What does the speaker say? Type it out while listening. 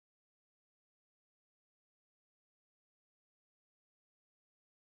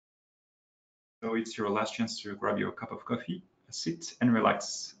So it's your last chance to grab your cup of coffee, sit and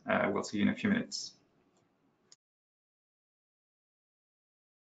relax. We'll see you in a few minutes.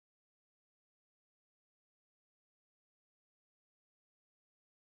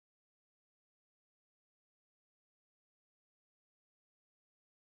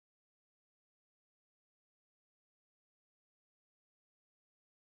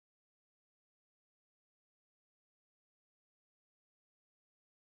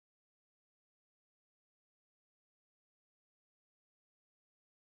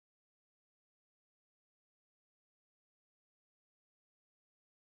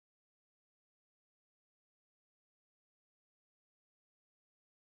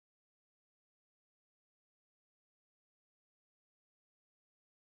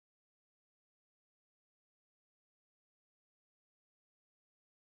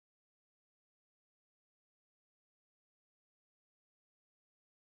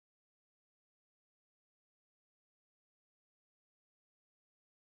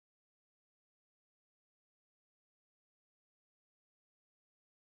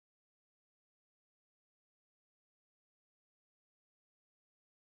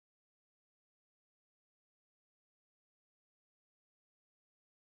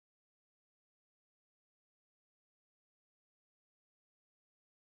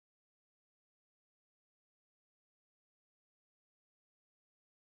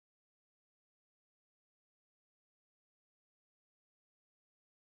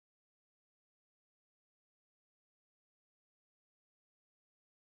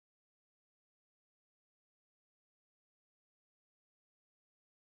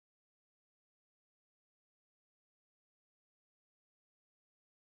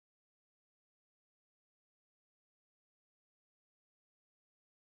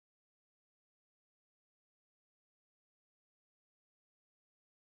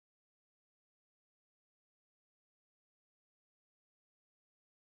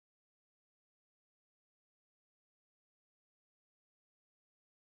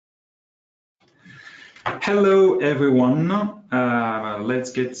 Hello, everyone.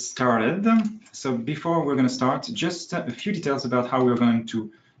 Let's get started. So before we're going to start, just a few details about how we're going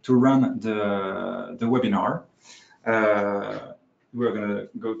to run the webinar. We're going to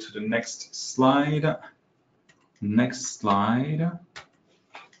go to the next slide. Next slide.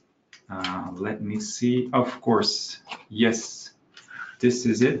 Let me see. Of course, yes, this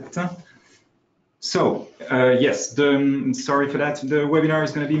is it. So yes, sorry for that. The webinar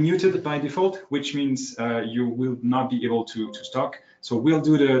is going to be muted by default, which means you will not be able to talk. So we'll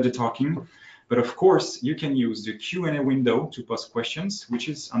do the talking. But of course, you can use the Q&A window to post questions, which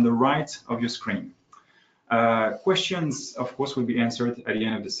is on the right of your screen. Questions, of course, will be answered at the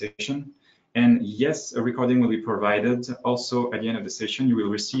end of the session. And yes, a recording will be provided. Also, at the end of the session, you will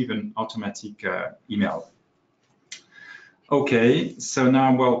receive an automatic email. Okay, so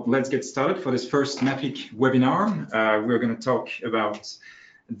now, well, let's get started for this first MAPIC webinar. We're going to talk about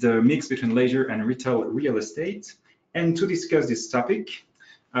the mix between leisure and retail real estate. And to discuss this topic,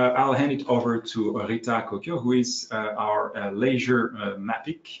 I'll hand it over to Rita Kokyo, who is our leisure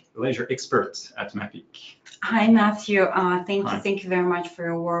expert at MAPIC. Hi, Matthew. Thank you very much for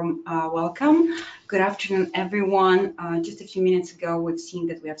your warm welcome. Good afternoon, everyone. Just a few minutes ago, we've seen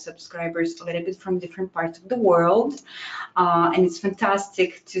that we have subscribers a little bit from different parts of the world. And it's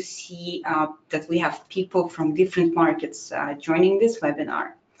fantastic to see that we have people from different markets joining this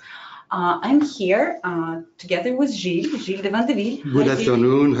webinar. I'm here together with Gilles de Vandeville. Good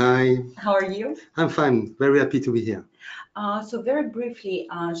afternoon. Hi. How are you? I'm fine. Very happy to be here. So very briefly,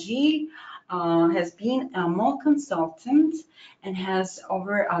 Gilles has been a mall consultant and has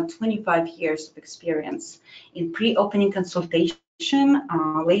over 25 years of experience in pre-opening consultation,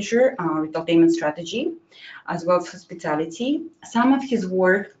 leisure, retail payment strategy, as well as hospitality. Some of his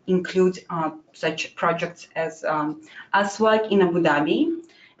work include such projects as Aswag in Abu Dhabi,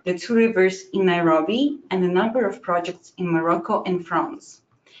 the Two Rivers in Nairobi, and a number of projects in Morocco and France,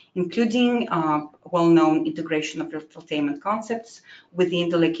 including well-known integration of entertainment concepts within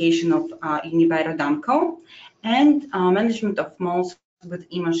the location of Unibail Damco and management of malls with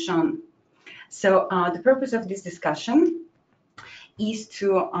Imoshan. So the purpose of this discussion is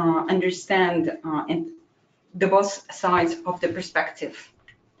to understand the both sides of the perspective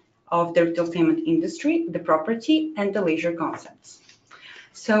of the entertainment industry, the property, and the leisure concepts.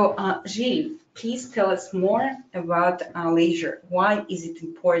 So Gilles, please tell us more about leisure. Why is it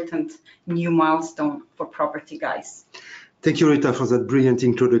important new milestone for property guys? Thank you, Rita, for that brilliant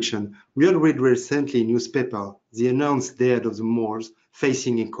introduction. We all read recently in newspaper the announced death of the malls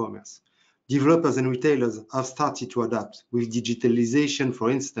facing e-commerce. Developers and retailers have started to adapt with digitalization,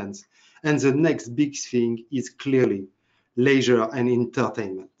 for instance, And the next big thing is clearly leisure and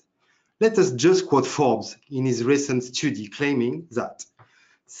entertainment. Let us just quote Forbes in his recent study claiming that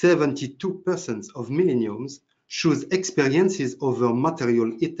 72% of millennials choose experiences over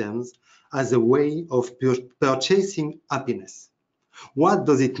material items as a way of purchasing happiness. What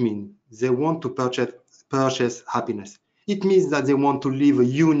does it mean? They want to purchase happiness. It means that they want to live a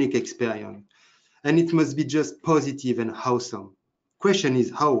unique experience, and it must be just positive and wholesome. Question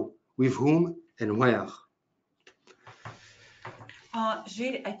is how, with whom, and where.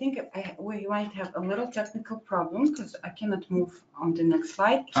 Gilles, I think we might have a little technical problem because I cannot move on the next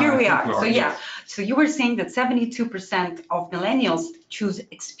slide. Here we are. So yeah, so you were saying that 72% of millennials choose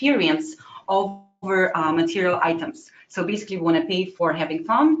experience over material items. So basically we want to pay for having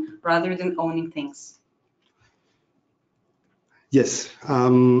fun rather than owning things. Yes,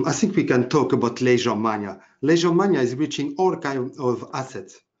 I think we can talk about leisure mania. Leisure mania is reaching all kinds of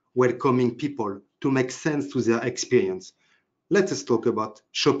assets, welcoming people to make sense to their experience. Let us talk about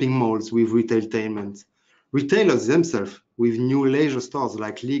shopping malls with retailtainment, retailers themselves with new leisure stores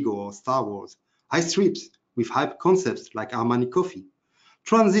like Lego or Star Wars, high streets with hype concepts like Armani Coffee,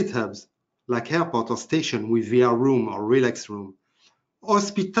 transit hubs like airport or station with VR room or relax room,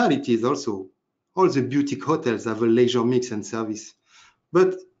 hospitalities also. All the boutique hotels have a leisure mix and service,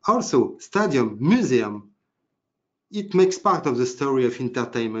 but also stadium, museum. It makes part of the story of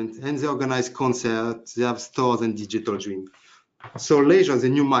entertainment, and they organize concerts, they have stores and digital dream. So leisure is a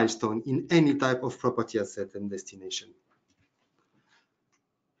new milestone in any type of property asset and destination.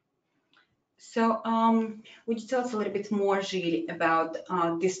 So would you tell us a little bit more, Gilles, about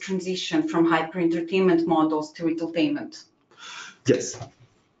this transition from hyper-entertainment models to retailtainment? Yes.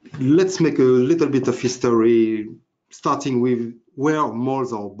 Let's make a little bit of history, starting with where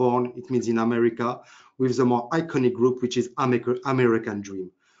malls are born. It means in America, with the more iconic group, which is American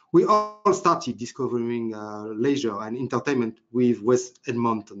Dream. We all started discovering leisure and entertainment with West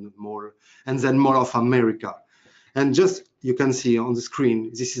Edmonton Mall and then Mall of America. And just, you can see on the screen,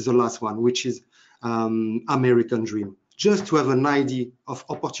 this is the last one, which is American Dream. Just to have an idea of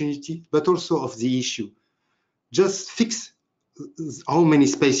opportunity, but also of the issue. Just fix how many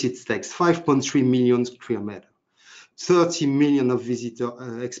space it takes, 5.3 million square meters, 30 million of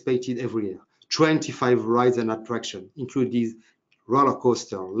visitors expected every year, 25 rides and attractions, including roller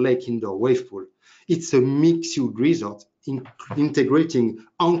coaster, lake indoor, wave pool. It's a mixed-use resort integrating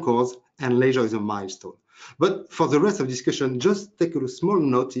anchors, and leisure is a milestone. But for the rest of the discussion, just take a small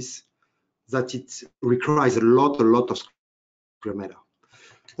notice that it requires a lot of square meter.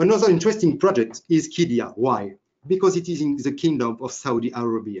 Another interesting project is Qiddiya. Why? Because it is in the Kingdom of Saudi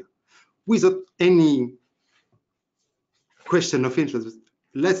Arabia. Without any question of interest,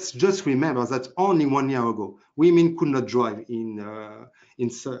 let's just remember that only 1 year ago, women could not drive in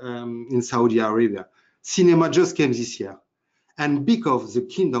Saudi Arabia. Cinema just came this year. And because the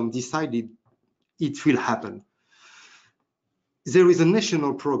kingdom decided it will happen, there is a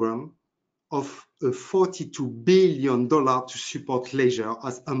national program of $42 billion to support leisure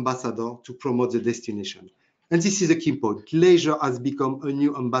as ambassador to promote the destination. And this is a key point. Leisure has become a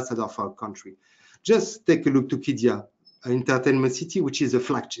new ambassador for our country. Just take a look to Qiddiya, entertainment city, which is a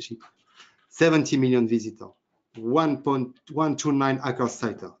flagship. 70 million visitors, 1.129 acres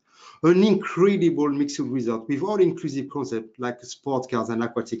site. An incredible mixed resort with all-inclusive concept like sport cars and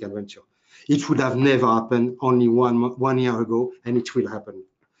aquatic adventure. It would have never happened only one year ago, and it will happen.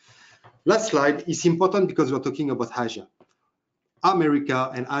 Last slide is important because we're talking about Asia.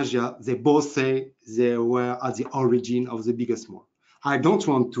 America and Asia, they both say they were at the origin of the biggest mall. I don't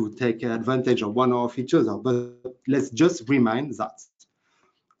want to take advantage of one of each other, but let's just remind that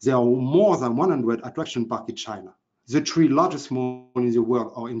there are more than 100 attraction parks in China. The 3 largest malls in the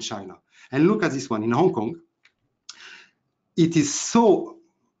world are in China. And look at this one in Hong Kong. It is so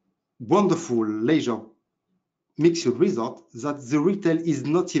wonderful leisure mixed resort that the retail is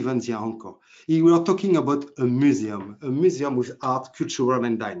not even the anchor. We are talking about a museum with art, cultural,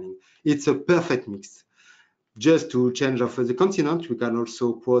 and dining. It's a perfect mix. Just to change off the continent, we can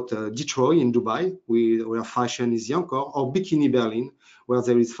also quote Detroit in Dubai, where fashion is the anchor, or Bikini Berlin, where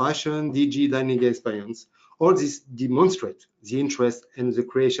there is fashion, DG, dining experience. All this demonstrate the interest and the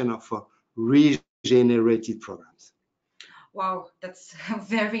creation of regenerated programs. Wow, that's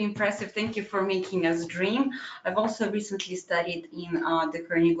very impressive. Thank you for making us dream. I've also recently studied in the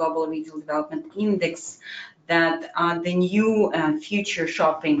Kearney Global Retail Development Index that the new future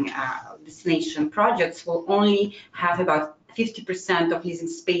shopping destination projects will only have about 50% of leasing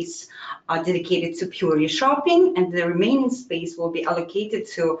space dedicated to purely shopping, and the remaining space will be allocated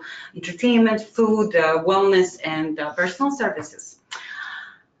to entertainment, food, wellness, and personal services.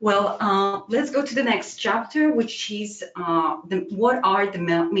 Well, let's go to the next chapter, which is what are the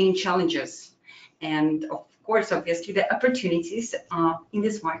main challenges, and of course, obviously, the opportunities in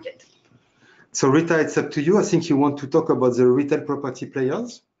this market. So Rita, it's up to you. I think you want to talk about the retail property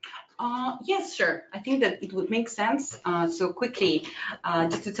players. Yes, sure. I think that it would make sense. So quickly,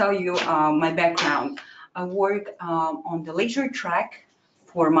 just to tell you my background, I work on the leisure track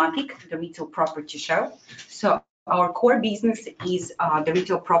for MAPIC, the retail property show. So our core business is the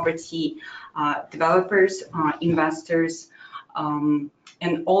retail property developers, investors,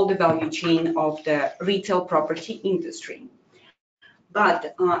 and all the value chain of the retail property industry.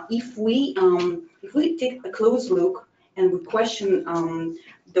 But if we take a close look and we question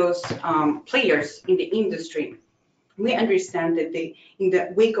those players in the industry, we understand that in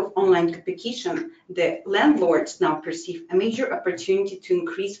the wake of online competition, the landlords now perceive a major opportunity to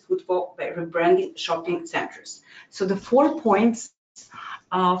increase footfall by rebranding shopping centers. So the 4 points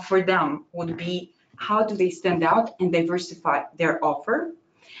for them would be: how do they stand out and diversify their offer?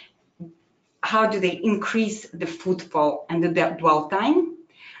 How do they increase the footfall and the dwell time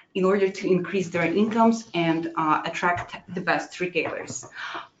in order to increase their incomes and attract the best retailers?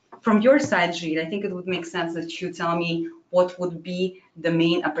 From your side, Gilles, I think it would make sense that you tell me what would be the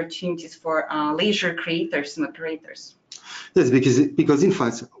main opportunities for leisure creators and operators. Yes, because in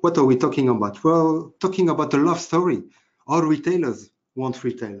fact, what are we talking about? We're talking about a love story. All retailers want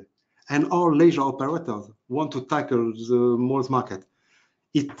retail, and all leisure operators want to tackle the malls market.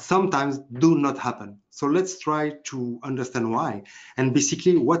 It sometimes do not happen. So let's try to understand why, and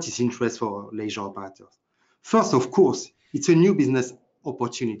basically what is interest for leisure operators. First, of course, it's a new business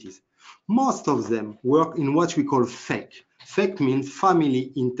opportunities. Most of them work in what we call FEC. FEC means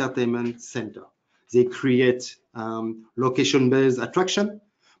Family Entertainment Center. They create location-based attraction.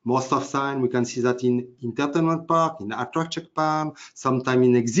 Most of the time, we can see that in entertainment park, in attraction park, sometimes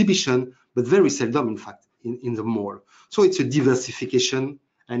in exhibition, but very seldom, in fact, in the mall. So it's a diversification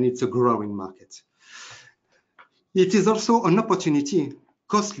and it's a growing market. It is also an opportunity,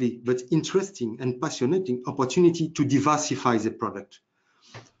 costly but interesting and passionate opportunity to diversify the product.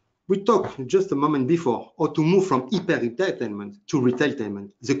 We talked just a moment before how to move from hyper-entertainment to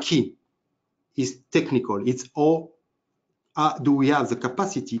retailtainment. The key is technical. It's how do we have the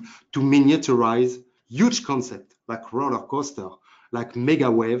capacity to miniaturize huge concepts like roller coaster, like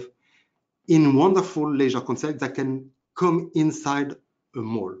mega wave, in wonderful leisure concepts that can come inside a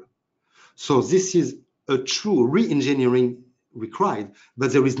mall. So this is a true re-engineering required,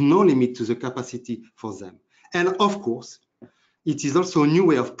 but there is no limit to the capacity for them. And of course, it is also a new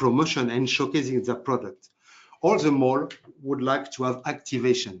way of promotion and showcasing their product. All the mall would like to have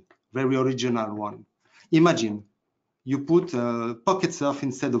activation, very original one. Imagine you put a pocket surf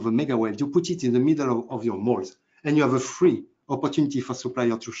instead of a mega wave, you put it in the middle of your malls, and you have a free opportunity for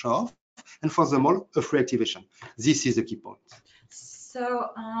supplier to show off, and for the mall, a free activation. This is the key point. So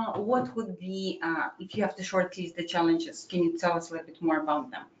what would be, if you have to shortlist the challenges, can you tell us a little bit more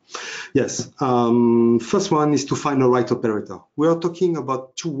about them? Yes. First one is to find the right operator. We are talking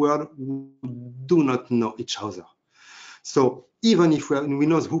about two worlds who do not know each other. So even if we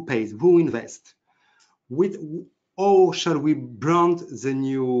know who pays, who invests, how shall we brand the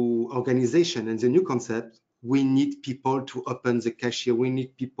new organization and the new concept? We need people to open the cashier. We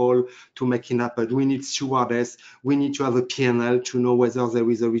need people to make it happen. We need stewardess. We need to have a P&L to know whether there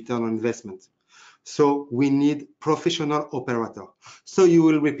is a return on investment. So we need professional operator. So you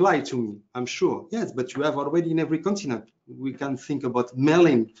will reply to me, I'm sure, yes, but you have already in every continent. We can think about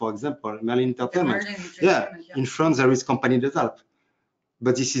Merlin, for example, Merlin Entertainment. Yeah, in France there is Compagnie des Alpes,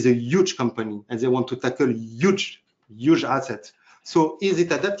 but this is a huge company and they want to tackle huge assets. So is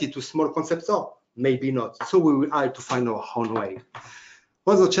it adapted to small concept store? Maybe not. So we will have to find our own way.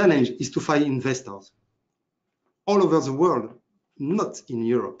 Other challenge is to find investors all over the world, not in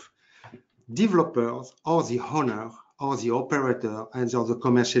Europe. Developers are the owner, or the operator, and they are the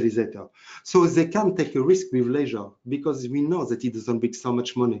commercializator. So they can take a risk with leisure because we know that it doesn't make so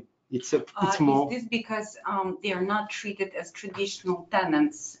much money. It's more. Is this because they are not treated as traditional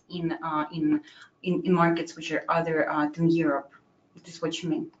tenants in markets which are other than Europe? Is this what you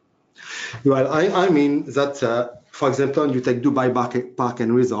mean? Well, I mean that, for example, you take Dubai Park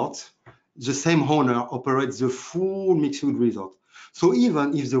and Resort, the same owner operates the full mixed-use resort. So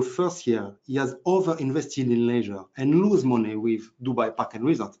even if the first year he has over-invested in leisure and lose money with Dubai Park and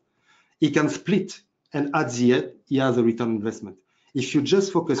Resort, he can split, and at the end, he has a return on investment. If you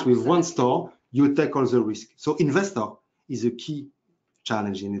just focus with one store, you take all the risk. So investor is a key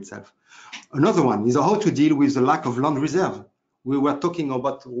challenge in itself. Another one is how to deal with the lack of land reserve. We were talking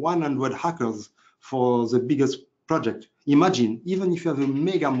about 100 acres for the biggest project. Imagine, even if you have a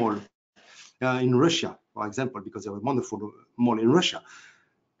mega mall in Russia, for example, because there are a wonderful mall in Russia.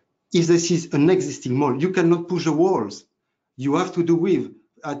 If this is an existing mall, you cannot push the walls. You have to do with,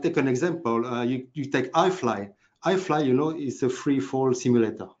 I take an example, you take iFly. iFly, you know, is a free fall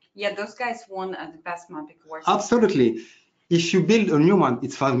simulator. Yeah, those guys won the best Mavic Awards. Absolutely. If you build a new one,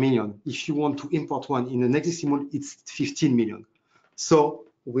 it's 5 million. If you want to import one in an existing one, it's 15 million. So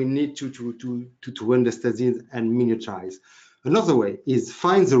we need to understand this and miniaturize. Another way is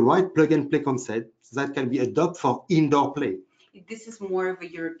find the right plug and play concept that can be adopted for indoor play. This is more of a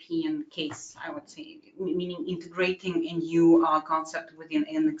European case, I would say, meaning integrating a new concept within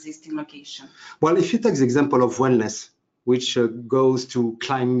an existing location. Well, if you take the example of wellness, which goes to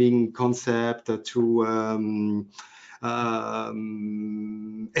climbing concept, to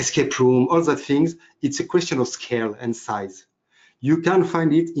escape room, all that things, it's a question of scale and size. You can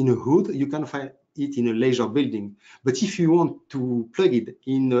find it in a hood, you can find it in a leisure building. But if you want to plug it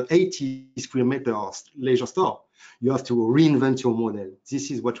in an 80 square meter leisure store, you have to reinvent your model.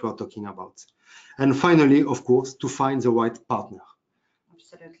 This is what we are talking about. And finally, of course, to find the right partner.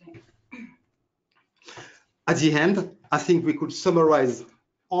 Absolutely. At the end, I think we could summarize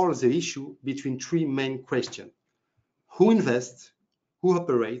all the issue between 3 main questions. Who invests, who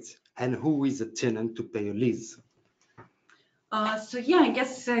operates, and who is a tenant to pay a lease? So yeah, I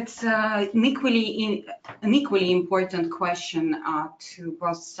guess it's an equally important question to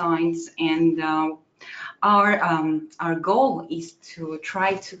both sides, and our goal is to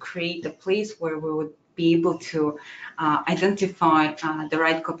try to create a place where we would be able to identify the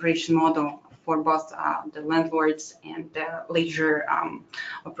right cooperation model for both the landlords and the leisure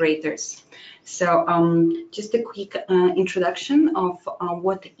operators. So just a quick introduction of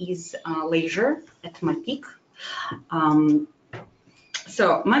what is leisure at MyPeak.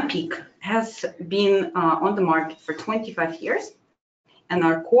 So MyPeak has been on the market for 25 years, and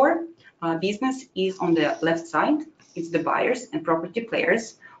our core business is on the left side. It's the buyers and property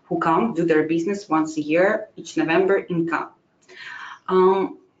players who come do their business once a year, each November in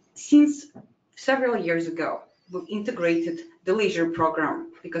Cannes. Since several years ago, we've integrated the leisure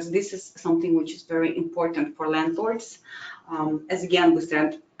program because this is something which is very important for landlords. As again we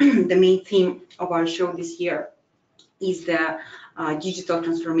said, the main theme of our show this year is the digital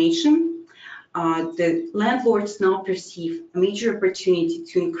transformation. The landlords now perceive a major opportunity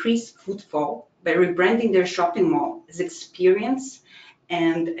to increase footfall by rebranding their shopping mall as experience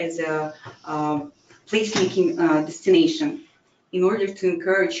and as a placemaking destination in order to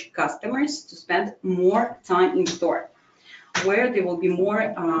encourage customers to spend more time in store, where they will be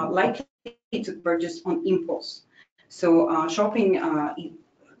more likely to purchase on impulse. So shopping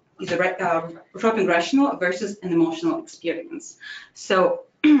is a shopping rational versus an emotional experience. So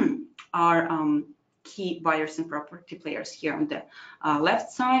our key buyers and property players here on the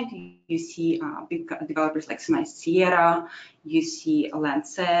left side, you see big developers like Sierra, you see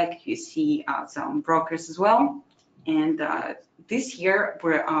Landsec, you see some brokers as well. And this year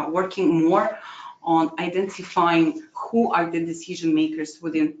we're working more on identifying who are the decision makers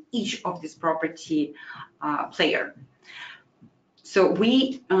within each of this property player. So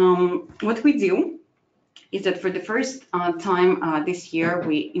what we do is that for the first time this year,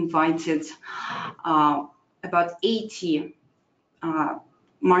 we invited about 80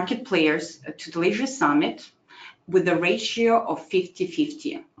 market players to the Leisure Summit with a ratio of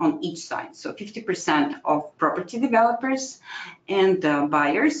 50-50 on each side. So 50% of property developers and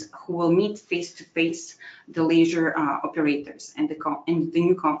buyers who will meet face-to-face the leisure operators and the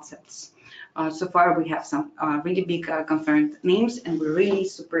new concepts. So far, we have some really big confirmed names, and we're really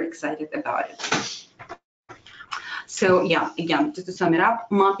super excited about it. So yeah, again, just to sum it up,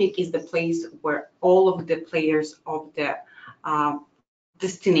 MyPeak is the place where all of the players of the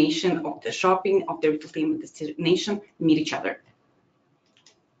destination, of the shopping, of the entertainment destination meet each other.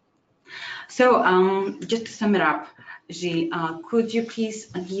 So just to sum it up, Gilles, could you please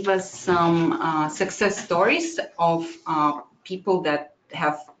give us some success stories of people that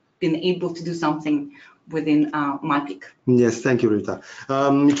have been able to do something within MyPeak? Yes, thank you, Rita.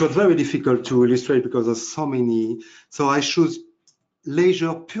 It was very difficult to illustrate because there's so many. So I chose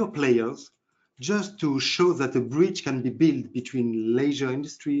leisure pure players just to show that a bridge can be built between leisure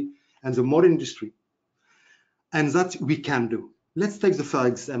industry and the mall industry, and that we can do. Let's take the first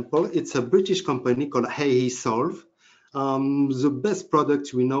example. It's a British company called Hey Solve. The best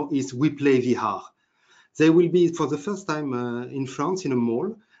product we know is We Play VR. They will be for the first time in France in a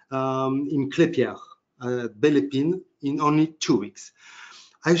mall in Clépierre, Belle Épine, in only 2 weeks.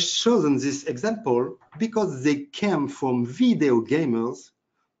 I've chosen this example because they came from video gamers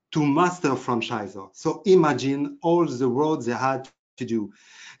to master franchisor. So imagine all the roads they had to do.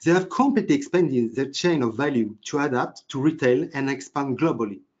 They have completely expanded their chain of value to adapt to retail and expand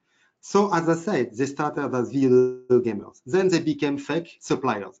globally. So as I said, they started as video gamers. Then they became fake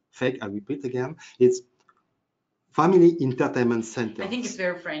suppliers. Fake, I repeat again, it's family entertainment center. I think it's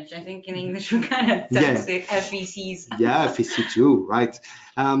very French. I think in English we kind of Yeah. say FECs. Yeah, FEC2, right.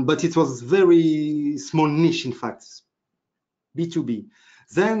 But it was very small niche, in fact, B2B.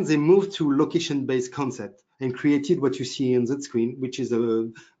 Then they moved to location-based concept and created what you see on the screen, which is a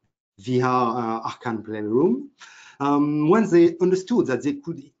VR arcade playroom. When they understood that they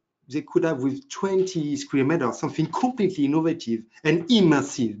could have with 20 square meters something completely innovative and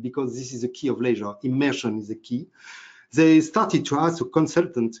immersive, because this is the key of leisure. Immersion is the key. They started to ask a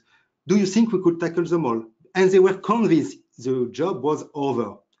consultant, do you think we could tackle them all? And they were convinced the job was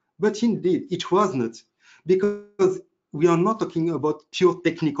over. But indeed, it was not, because we are not talking about pure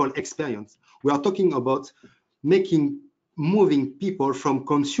technical experience. We are talking about moving people from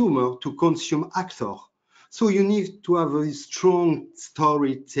consumer to consume actor. So you need to have a strong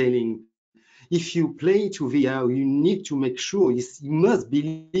storytelling. If you play to VR, you need to make sure you must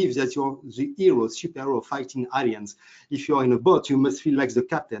believe that you're the hero, superhero fighting aliens. If you're in a boat, you must feel like the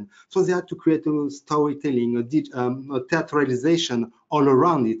captain. So they had to create a storytelling, a theatralization all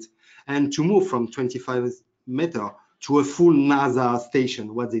around it, and to move from 25 meters to a full NASA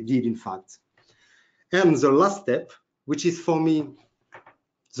station, what they did in fact. And the last step, which is for me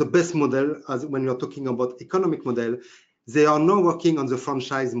the best model, as when you're talking about economic model, they are now working on the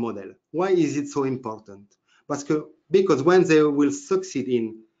franchise model. Why is it so important? Because when they will succeed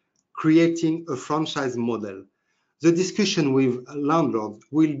in creating a franchise model, the discussion with landlords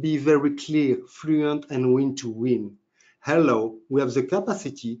will be very clear, fluent, and win to win. Hello, we have the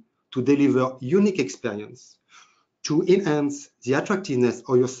capacity to deliver unique experience, to enhance the attractiveness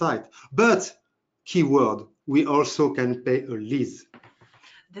of your site. But, keyword, we also can pay a lease.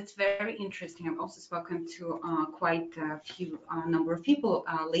 That's very interesting. I've also spoken to quite a few number of people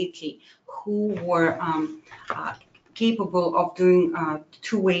lately who were capable of doing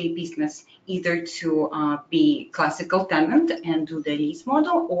two-way business, either to be classical tenant and do the lease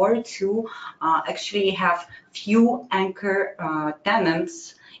model, or to actually have few anchor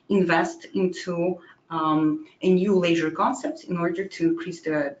tenants invest into a new leisure concept in order to increase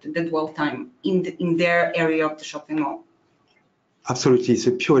the dwell time in their area of the shopping mall. Absolutely, it's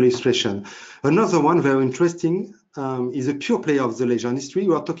a pure illustration. Another one very interesting is a pure player of the leisure industry.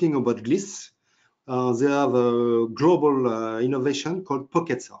 We are talking about Gliss. They have a global innovation called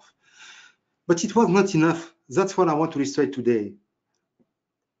Pocket Surf. But it was not enough. That's what I want to illustrate today.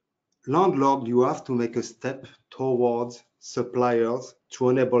 Landlord, you have to make a step towards suppliers to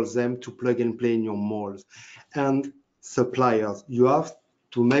enable them to plug and play in your malls. And suppliers, you have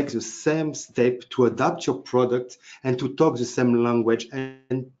to make the same step to adapt your product and to talk the same language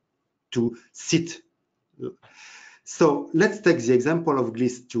and to sit. So let's take the example of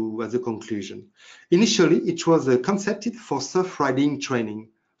Gliss as a conclusion. Initially, it was conceived for surf riding training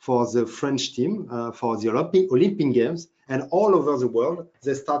for the French team, for the Olympic Games, and all over the world,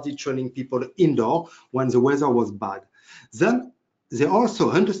 they started training people indoor when the weather was bad. Then they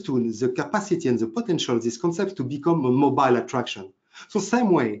also understood the capacity and the potential of this concept to become a mobile attraction. So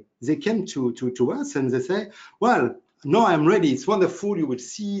same way, they came to us and they say, well, no, I'm ready. It's wonderful. You will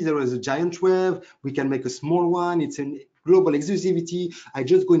see there is a giant wave. We can make a small one. It's a global exclusivity. I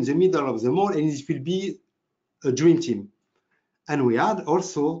just go in the middle of the mall and it will be a dream team. And we had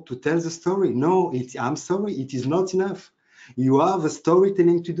also to tell the story. No, I'm sorry, it is not enough. You have a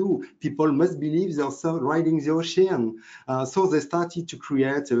storytelling to do. People must believe they're riding the ocean. So they started to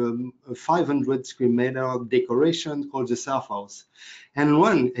create a 500 square meter decoration called the Surf House. And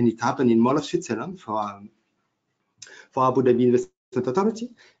it happened in Mall of Switzerland for Abu Dhabi Investment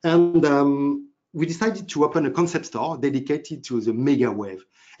Authority. And we decided to open a concept store dedicated to the mega wave.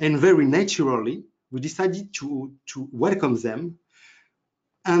 And very naturally, we decided to welcome them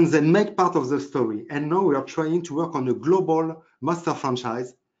and they make part of the story. And now we are trying to work on a global master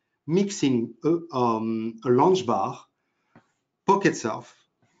franchise, mixing a lounge bar, pocket surf,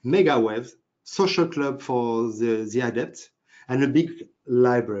 mega waves, social club for the adepts, and a big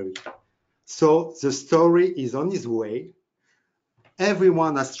library. So the story is on its way.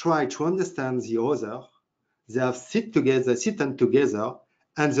 Everyone has tried to understand the other. They have sit together,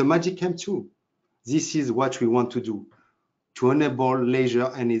 and the magic came true. This is what we want to do, to enable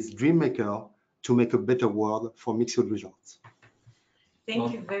leisure and its dream maker to make a better world for mixed resorts.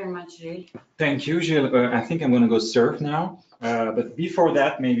 Thank you very much, Gilles. Thank you, Gilles. I think I'm going to go surf now. But before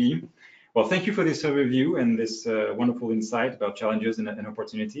that, maybe Well, thank you for this overview and this wonderful insight about challenges and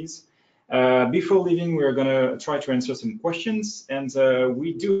opportunities. Before leaving, we're going to try to answer some questions, and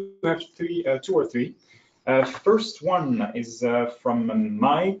we do have two or three. First one is from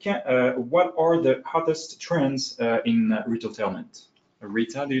Mike. What are the hottest trends in retailtainment?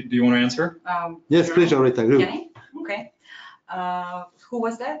 Rita, do you want to answer? Yes, please, Rita. Can I? Okay. Who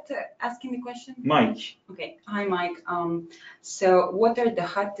was that asking the question? Mike. Okay. Hi, Mike. So what are the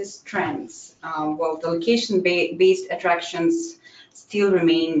hottest trends? Well, the location-based attractions still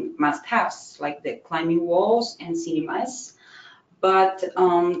remain must-haves, like the climbing walls and cinemas. But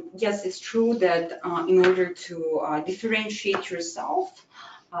yes, it's true that in order to differentiate yourself,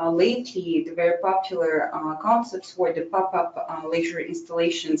 lately the very popular concepts were the pop-up leisure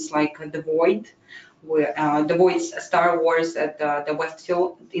installations like the Void, where the Void's Star Wars at the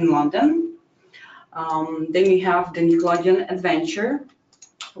Westfield in London. Then you have the Nickelodeon Adventure,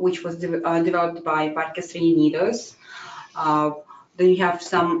 which was developed by Parques Reunidos. Then you have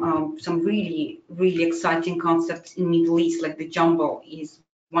some really exciting concepts in Middle East, like the Jumbo is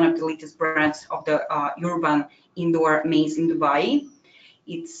one of the latest brands of the urban indoor maze in Dubai.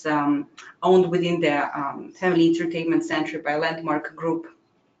 It's owned within the Family Entertainment Center by Landmark Group,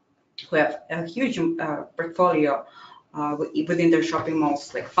 who have a huge portfolio within their shopping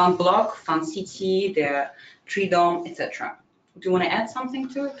malls, like Fun Block, Fun City, the Tree Dome, etc. Do you want to add something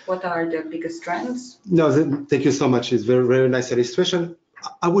to it? What are the biggest trends? No, thank you so much. It's very, very nice illustration.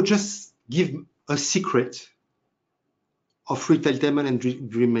 I would just give a secret of retailtainment and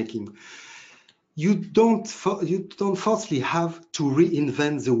dream making. You don't firstly have to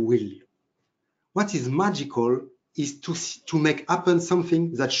reinvent the wheel. What is magical is to make happen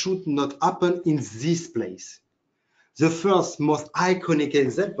something that should not happen in this place. The first most iconic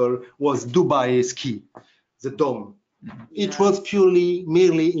example was Dubai ski, the dome. Yeah. It was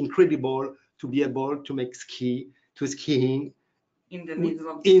merely incredible to be able to make skiing In the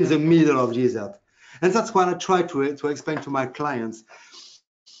middle of the desert. And that's what I try to explain to my clients.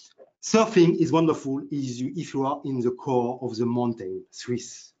 Surfing is wonderful if you are in the core of the mountain,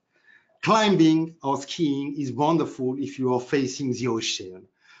 Swiss. Climbing or skiing is wonderful if you are facing the ocean.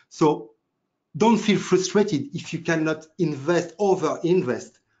 So don't feel frustrated if you cannot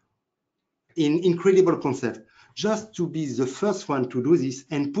over-invest in incredible concepts. Just to be the first one to do this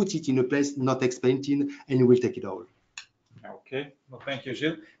and put it in a place not expensive, and you will take it all. Okay, well, thank you,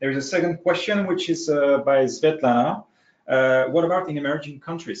 Gilles. There is a second question, which is by Svetlana. What about in emerging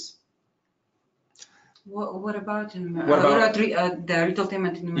countries? What about in the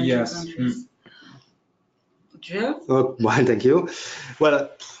retailtainment in emerging countries? Jill? Oh, well, thank you.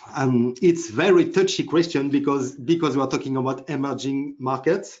 Well, it's very touchy question because we are talking about emerging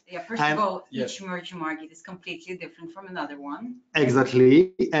markets. Yeah, first of all, each emerging market is completely different from another one.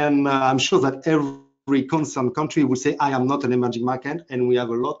 Exactly, and I'm sure that every concerned country will say, I am not an emerging market, and you have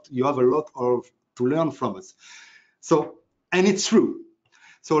a lot to learn from us. So, and it's true.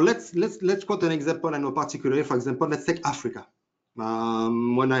 So let's quote an example, and particularly, for example, let's take Africa.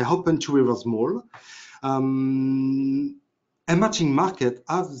 When I opened Two Rivers Mall, emerging market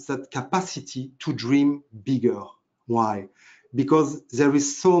has that capacity to dream bigger. Why? Because there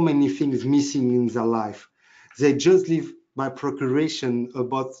is so many things missing in their life. They just live by procuration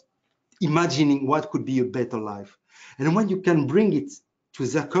about imagining what could be a better life. And when you can bring it to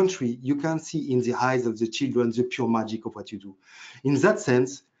their country, you can see in the eyes of the children the pure magic of what you do. In that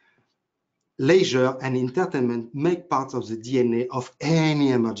sense, leisure and entertainment make part of the DNA of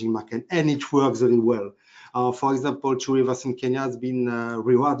any emerging market, and it works very well. For example, Two Rivers in Kenya has been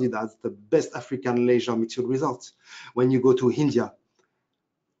rewarded as the best African leisure mixed resort. When you go to India,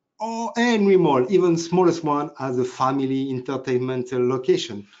 or any mall, even smallest one, has a family entertainment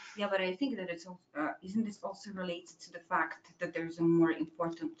location. Yeah, but I think that it's isn't this also related to the fact that there's a more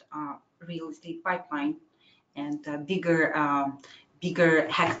important real estate pipeline and bigger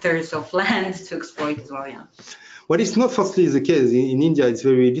hectares of land to exploit as well, yeah. Well, it's not firstly the case. In India, it's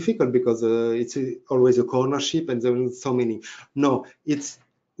very difficult because it's always a co-ownership and there are so many. No, it's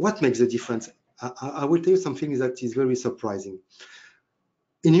what makes the difference. I will tell you something that is very surprising.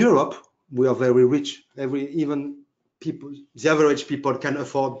 In Europe, we are very rich. The average people can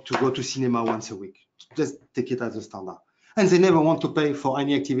afford to go to cinema once a week. Just take it as a standard. And they never want to pay for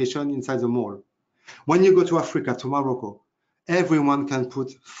any activation inside the mall. When you go to Africa, to Morocco, everyone can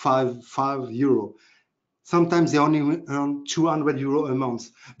put €5. Sometimes they only earn €200 a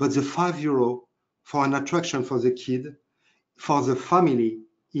month, but the €5 for an attraction for the kid, for the family,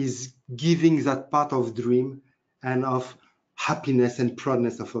 is giving that part of dream and of happiness and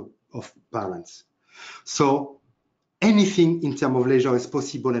proudness of parents. So anything in terms of leisure is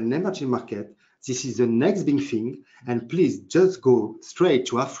possible in an emerging market. This is the next big thing. And please just go straight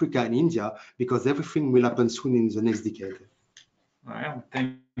to Africa and India because everything will happen soon in the next decade. Well,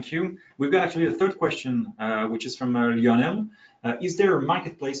 thank you. We've got actually a third question, which is from Lionel. Is there a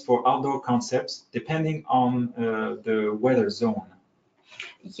marketplace for outdoor concepts depending on the weather zone?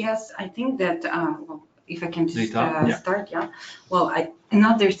 Yes, I think that, well, if I can just Yeah. start, yeah. Well,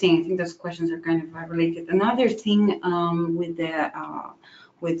 another thing, I think those questions are kind of related. Another thing with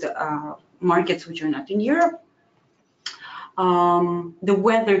the markets which are not in Europe, the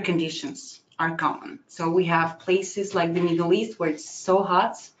weather conditions are common. So we have places like the Middle East where it's so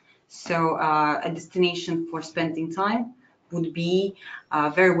hot, so a destination for spending time would be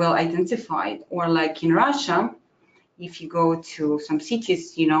very well identified. Or like in Russia, if you go to some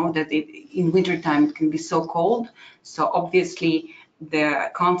cities, you know that in wintertime it can be so cold. So obviously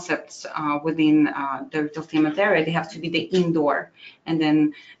the concepts within the retail thematic area, they have to be the indoor. And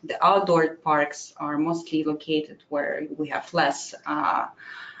then the outdoor parks are mostly located where we have less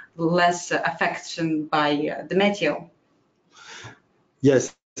affection by the meteo.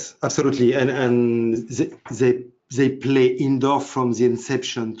 Yes, absolutely. And they play indoor from the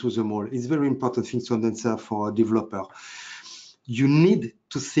inception to the mall. It's very important thing to understand for a developer. You need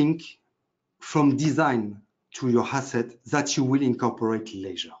to think from design to your asset that you will incorporate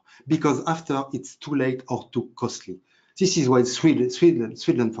leisure, because after it's too late or too costly. This is why Sweden,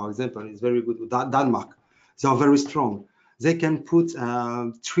 for example, is very good. Denmark, they are very strong. They can put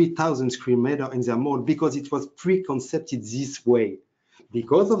 3,000 square meters in their mall because it was pre-concepted this way,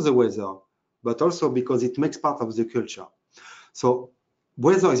 because of the weather, but also because it makes part of the culture. So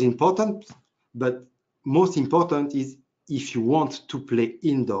weather is important, but most important is if you want to play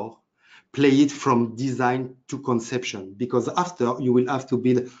indoor, play it from design to conception, because after you will have to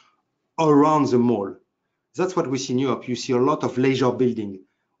build around the mall. That's what we see in Europe. You see a lot of leisure building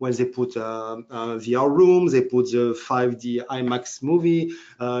where they put VR rooms, they put the 5D IMAX movie.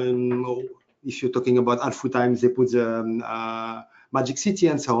 If you're talking about Alpha Times, they put the Magic City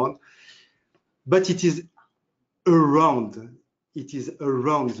and so on. But it is around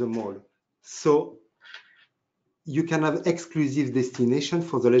the mall. So you can have exclusive destination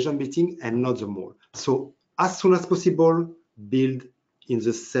for the leisure meeting and not the mall. So as soon as possible, build in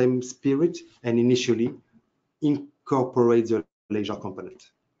the same spirit and initially incorporate the leisure component.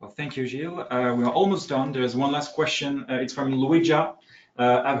 Well, thank you, Gilles. We are almost done. There's one last question. It's from Luija.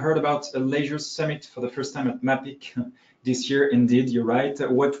 I've heard about a leisure summit for the first time at MAPIC this year. Indeed, you're right.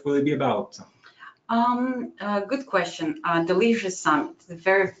 What will it be about? Good question. The Leisure Summit, the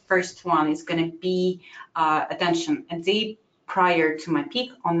very first one, is going to be, attention, a day prior to my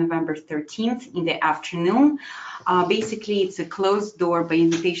peak on November 13th in the afternoon. Basically, it's a closed door by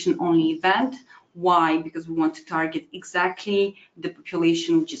invitation only event. Why? Because we want to target exactly the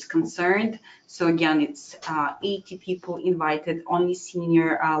population which is concerned. So again, it's 80 people invited, only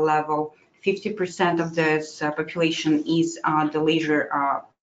senior level. 50% of this population is the leisure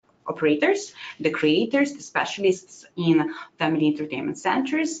operators, the creators, the specialists in family entertainment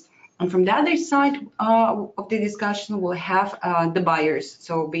centers. And from the other side of the discussion, we'll have the buyers.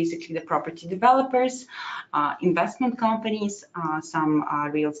 So basically the property developers, investment companies, some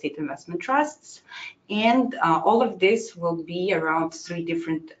real estate investment trusts. And all of this will be around 3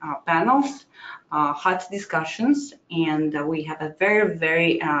 different panels, hot discussions. And we have a very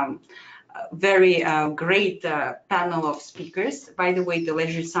great panel of speakers. By the way, the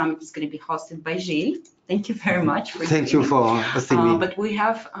Leisure Summit is going to be hosted by Gilles. Thank you very much. Thank you for hosting me. But we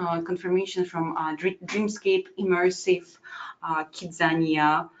have confirmation from Dreamscape, Immersive,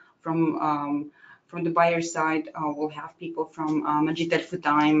 Kidzania. From the buyer side, we'll have people from Majid Al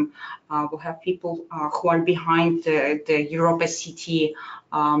Futtaim. We'll have people who are behind the Europa City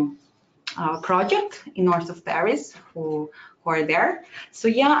project in north of Paris, who are there. So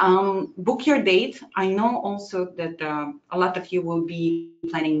yeah, book your date. I know also that a lot of you will be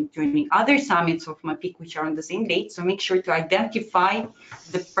planning joining other summits of MAPIC which are on the same date. So make sure to identify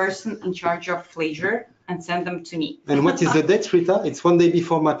the person in charge of leisure and send them to me. And what is the date, Rita? It's one day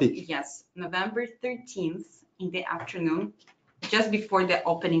before MAPIC. Yes, November 13th in the afternoon, just before the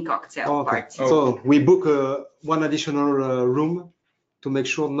opening cocktail party. So we book one additional room to make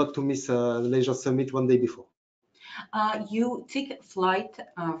sure not to miss a leisure summit one day before. You take a flight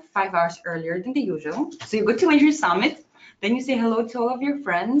 5 hours earlier than the usual. So you go to Leisure Summit, then you say hello to all of your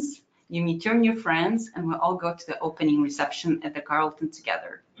friends, you meet your new friends, and we'll all go to the opening reception at the Carlton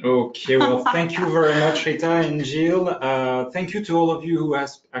together. Okay, well, thank you very much, Rita and Gilles. Thank you to all of you who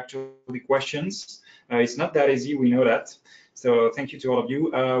asked actually questions. It's not that easy, we know that. So thank you to all of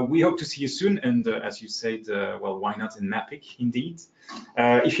you. We hope to see you soon. And as you said, well, why not in MAPIC, indeed.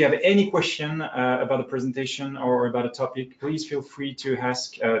 If you have any question about the presentation or about a topic, please feel free to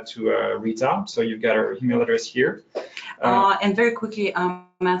ask to Rita. So you've got our email address here. And very quickly,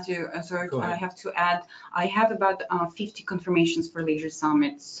 Matthew, sorry, I have to add, I have about 50 confirmations for Leisure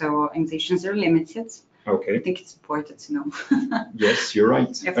Summit. So invitations are limited. Okay. I think it's important to know. Yes, you're right.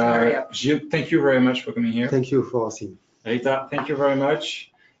 You have to hurry up. Gilles, thank you very much for coming here. Thank you for asking. Rita, thank you very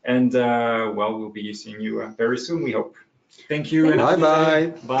much. And well, we'll be seeing you very soon, we hope. Thank you. Thank and have a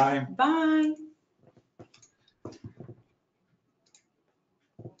good day. Bye-bye. Bye. Bye.